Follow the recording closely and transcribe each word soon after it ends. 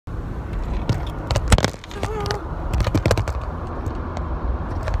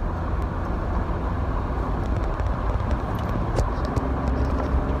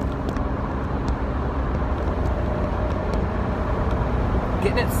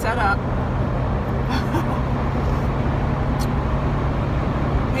it set up.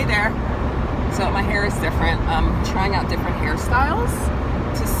 Hey there. So my hair is different. I'm trying out different hairstyles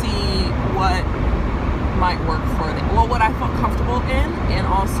to see what might work for what I felt comfortable in, and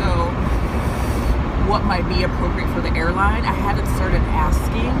also what might be appropriate for the airline. I haven't started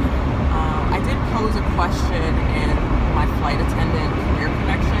asking. I did pose a question in my flight attendant career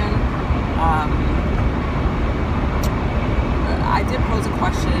connection. I did pose a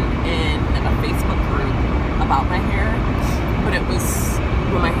question in a Facebook group about my hair, but it was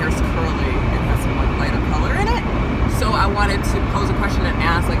when my hair's curly and has some like lighter color in it. So I wanted to pose a question and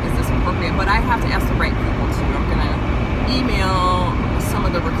ask, like, is this appropriate? But I have to ask the right people too. I'm gonna email some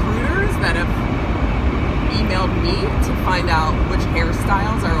of the recruiters that have emailed me to find out which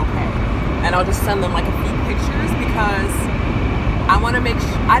hairstyles are okay. And I'll just send them like a few pictures because I want to make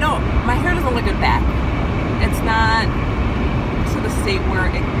sure, my hair doesn't look good back. It's not to the state where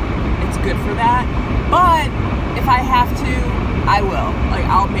it's good for that. But if I have to, I will. Like,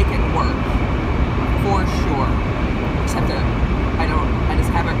 I'll make it work for sure. I just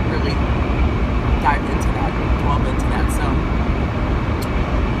haven't really dived into that, dwelled into that. So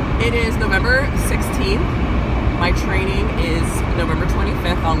it is November 16th. My training is November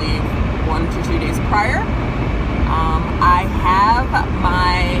 25th. I'll leave 1 to 2 days prior. I have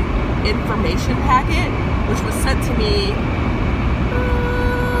my information packet, which was sent to me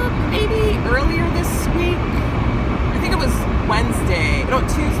maybe earlier this week. I think it was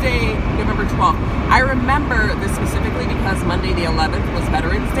Tuesday, November 12th. I remember this specifically because Monday the 11th was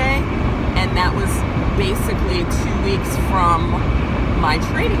Veterans Day, and that was basically 2 weeks from my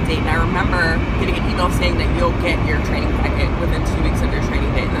training date. And I remember getting an email saying that you'll get your training packet within 2 weeks of your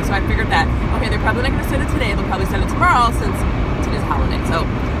training date. And so I figured that, okay, they're probably not going to send it today. They'll probably send it tomorrow since today's holiday. So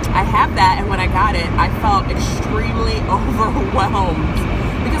I have that, and when I got it, I felt extremely overwhelmed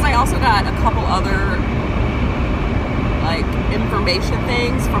because I also got a couple other like information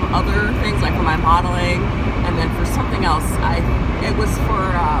things from other things, like for my modeling, and then for something else, it was for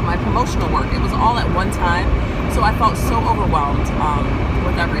my promotional work. It was all at one time, so I felt so overwhelmed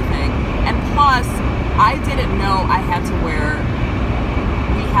with everything. And plus, I didn't know we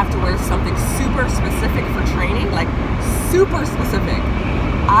have to wear something super specific for training, like super specific.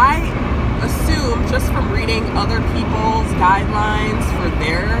 I assumed just from reading other people's guidelines for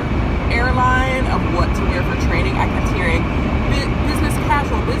their airline of what to wear for training, I kept hearing business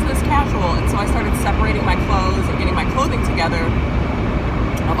casual, and so I started separating my clothes and getting my clothing together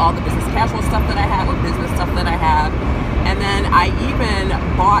of all the business casual stuff that I have or business stuff that I have. And then I even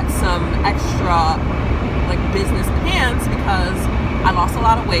bought some extra like business pants because I lost a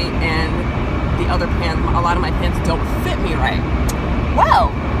lot of weight and a lot of my pants don't fit me right. Well,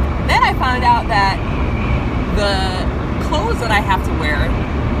 then I found out that the clothes that I have to wear,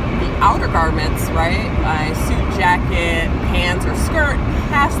 the outer garments, right? My suit, jacket, pants, or skirt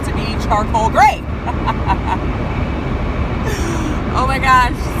has to be charcoal gray. Oh my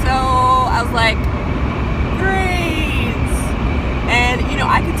gosh. So I was like, great. And,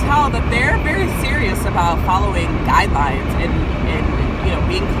 I could tell that they're very serious about following guidelines and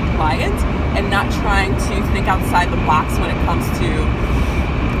being compliant and not trying to think outside the box when it comes to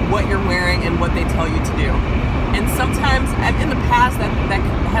what you're wearing and what they tell you to do. And sometimes, in the past, that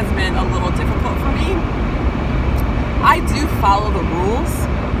has been a little difficult for me. I do follow the rules.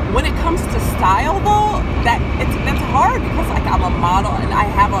 When it comes to style, though, that's hard because like I'm a model and I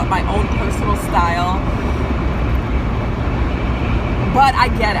have my own personal style. But I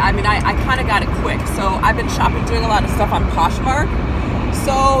get it. I mean, I kind of got it quick. So I've been doing a lot of stuff on Poshmark.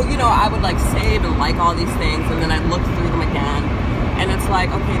 So, I would like save and like all these things, and then I look through them again. And it's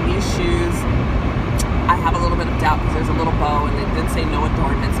like, okay, these shoes, I have a little bit of doubt because there's a little bow and they did say no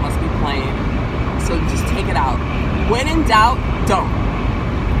adornments, must be plain. So just take it out. When in doubt, don't.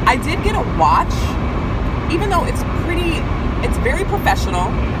 I did get a watch, even though it's very professional.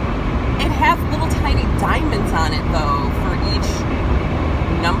 It has little tiny diamonds on it though for each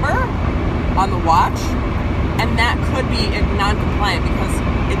number on the watch. And that could be non-compliant because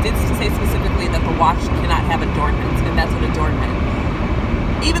it did say specifically that the watch cannot have adornments, and that's an adornment.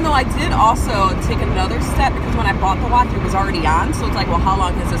 Even though I did also take another step because when I bought the watch, it was already on. So it's like, well, how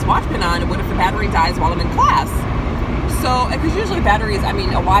long has this watch been on? And what if the battery dies while I'm in class? So, because usually batteries, a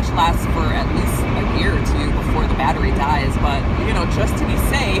watch lasts for at least a year or two before the battery dies. But, just to be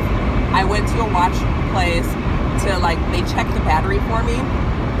safe, I went to a watch place to they checked the battery for me.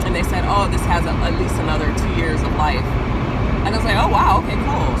 And they said, oh, this has at least another 2 years of life. And I was like, oh, wow, okay,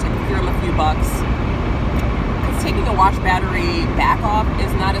 cool. So I threw them a few bucks. Because taking a watch battery back off is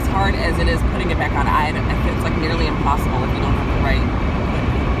not as hard as it is putting it back on. It's like nearly impossible if you don't have the right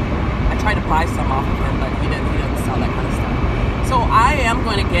equipment. buy some off of him, but he doesn't sell that kind of stuff. So I am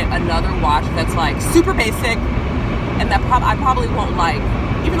going to get another watch that's like super basic, and that I probably won't like,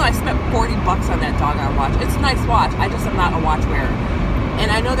 even though I spent $40 on that doggone watch. It's a nice watch. I just am not a watch wearer. And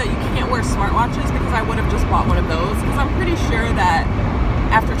I know that you can't wear smartwatches because I would have just bought one of those, because I'm pretty sure that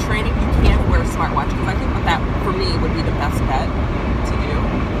after training you can wear a smartwatch, because I think that for me would be the best bet to do.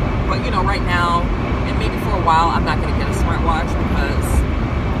 But you know, right now, and maybe for a while, I'm not going to get a smartwatch because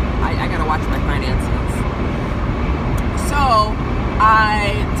I got to watch my finances. So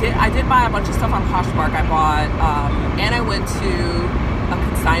I did buy a bunch of stuff on Poshmark. I bought, and I went to a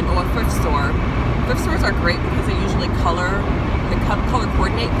consignment, a thrift store. Thrift stores are great because they usually color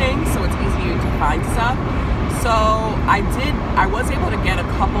coordinate things, so it's easy to find stuff. So I was able to get a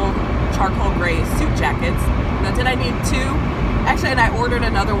couple charcoal gray suit jackets. Now, did I need 2? Actually, and I ordered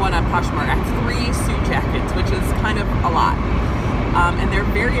another one on Poshmark. I have 3 suit jackets, which is kind of a lot. And they're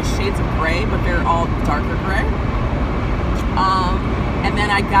various shades of gray, but they're all darker gray. And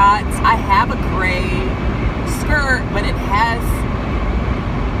then I have a gray skirt, but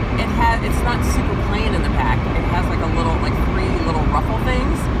it's not super plain in the back. It has like 3 little ruffle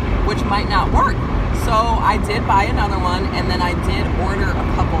things, which might not work. So I did buy another one, and then I did order a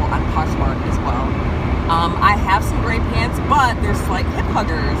couple on Poshmark as well. I have some gray pants, but they're like hip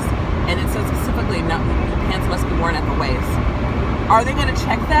huggers, and it says specifically pants must be worn at the waist. Are they going to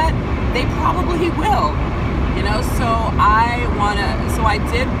check that? They probably will. You know, so I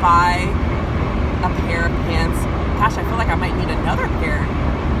did buy a pair of pants. Gosh, I feel like I might need another pair.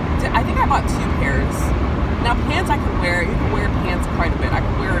 I think I bought 2 pairs. Now, pants I can wear. You can wear pants quite a bit. I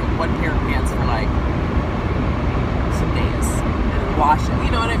can wear 1 pair of pants for like some days and wash it.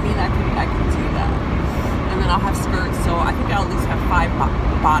 You know what I mean? I can do that. And then I'll have skirts. So I think I'll at least have 5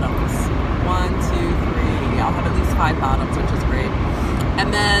 bottoms. 1, 2, 3. Yeah, I'll have at least 5 bottoms, which is great.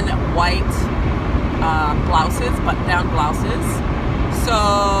 And then white blouses, button-down blouses. So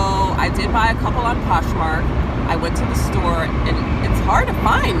I did buy a couple on Poshmark. I went to the store, and it's hard to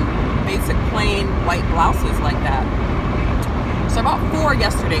find basic plain white blouses like that. So I bought 4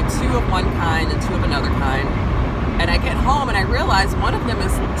 yesterday, 2 of one kind and 2 of another kind. And I get home and I realize one of them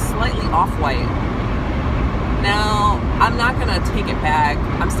is slightly off-white. Now, I'm not going to take it back.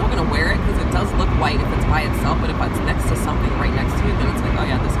 I'm still going to wear it because it does look white if it's by itself, but if it's next to something right next to it, then it's like, oh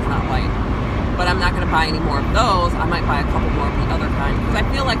yeah, this is not white. But I'm not going to buy any more of those. I might buy a couple more of the other kind, because I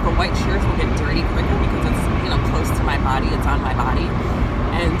feel like the white shirts will get dirty quicker because it's, you know, close to my body. It's on my body.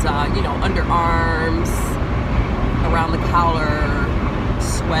 And, you know, underarms, around the collar,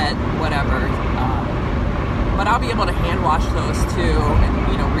 sweat, whatever. But I'll be able to hand wash those too and,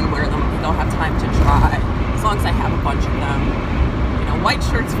 you know, rewear them. They'll have time to dry as long as I have a bunch of them. You know, white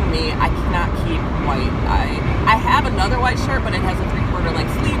shirts for me, I cannot keep white. I have another white shirt, but it has a 3/4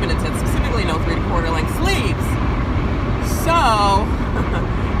 length sleeve, and it says specifically no 3/4 length sleeves. So,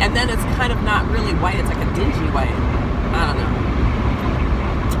 and then it's kind of not really white. It's like a dingy white. I don't know.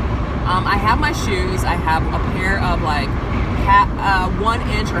 I have my shoes. I have a pair of like 1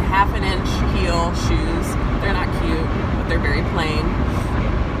 inch or 1/2 inch heel shoes. They're not cute, but they're very plain.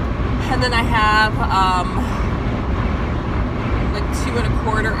 And then I have like 2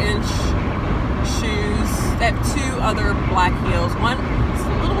 1/4 inch shoes. I have 2 other black heels. One is a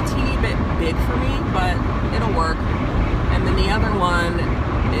little teeny bit big for me, but it'll work. And then the other one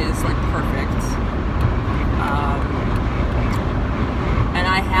is like perfect. And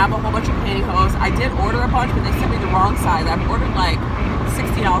I have a whole bunch of pantyhose. I did order a bunch, but they sent me the wrong size. I've ordered like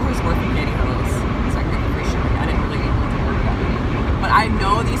 $60 worth of pantyhose. So I get the free shipping. I didn't really need to order that many. But I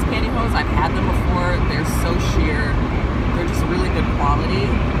know these pantyhose. I've had them before. They're so sheer. They're just really good quality.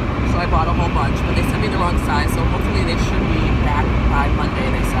 So I bought a whole bunch, but they sent me the wrong size. So hopefully they should be back by Monday,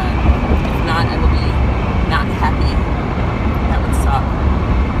 they said. If not, I will be not happy. That would suck.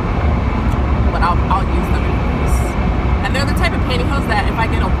 But I'll use them anyways. And they're the type of pantyhose that if I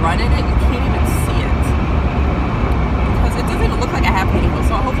get a run in it, you can't even see it. Because it doesn't even look like I have pantyhose.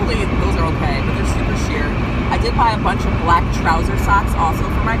 So hopefully those are okay, but they're super sheer. I did buy a bunch of black trouser socks also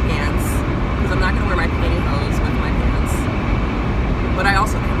for my pants, because I'm not going to wear my pantyhose with my pants. But I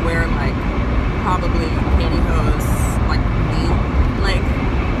also can wear like probably pantyhose like knee length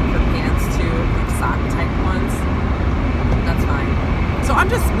for pants too, like sock type ones. That's fine. So I'm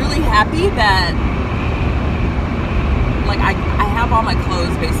just really happy that like I have all my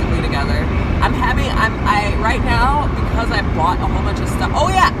clothes basically together. I right now, because I bought a whole bunch of stuff. Oh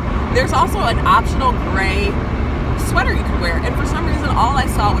yeah, there's also an optional gray sweater you can wear, and for some reason all I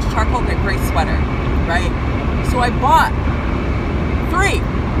saw was charcoal gray sweater, right? So I bought 3.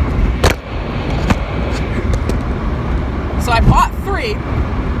 So I bought 3,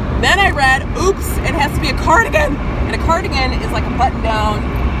 Then I read, oops, it has to be a cardigan. And a cardigan is like a button-down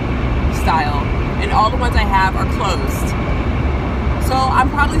style. And all the ones I have are closed. So I'm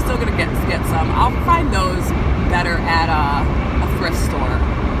probably still gonna get some. I'll find those better at a thrift store.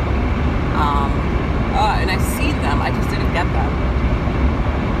 And I've seen them, I just didn't get them.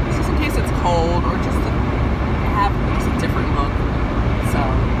 Just in case it's cold or just to have just a different look.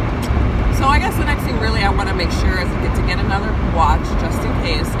 So I guess the next thing really I want to make sure is to get another watch just in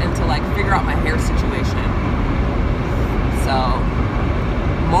case and to like figure out my hair situation. So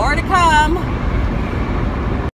more to come.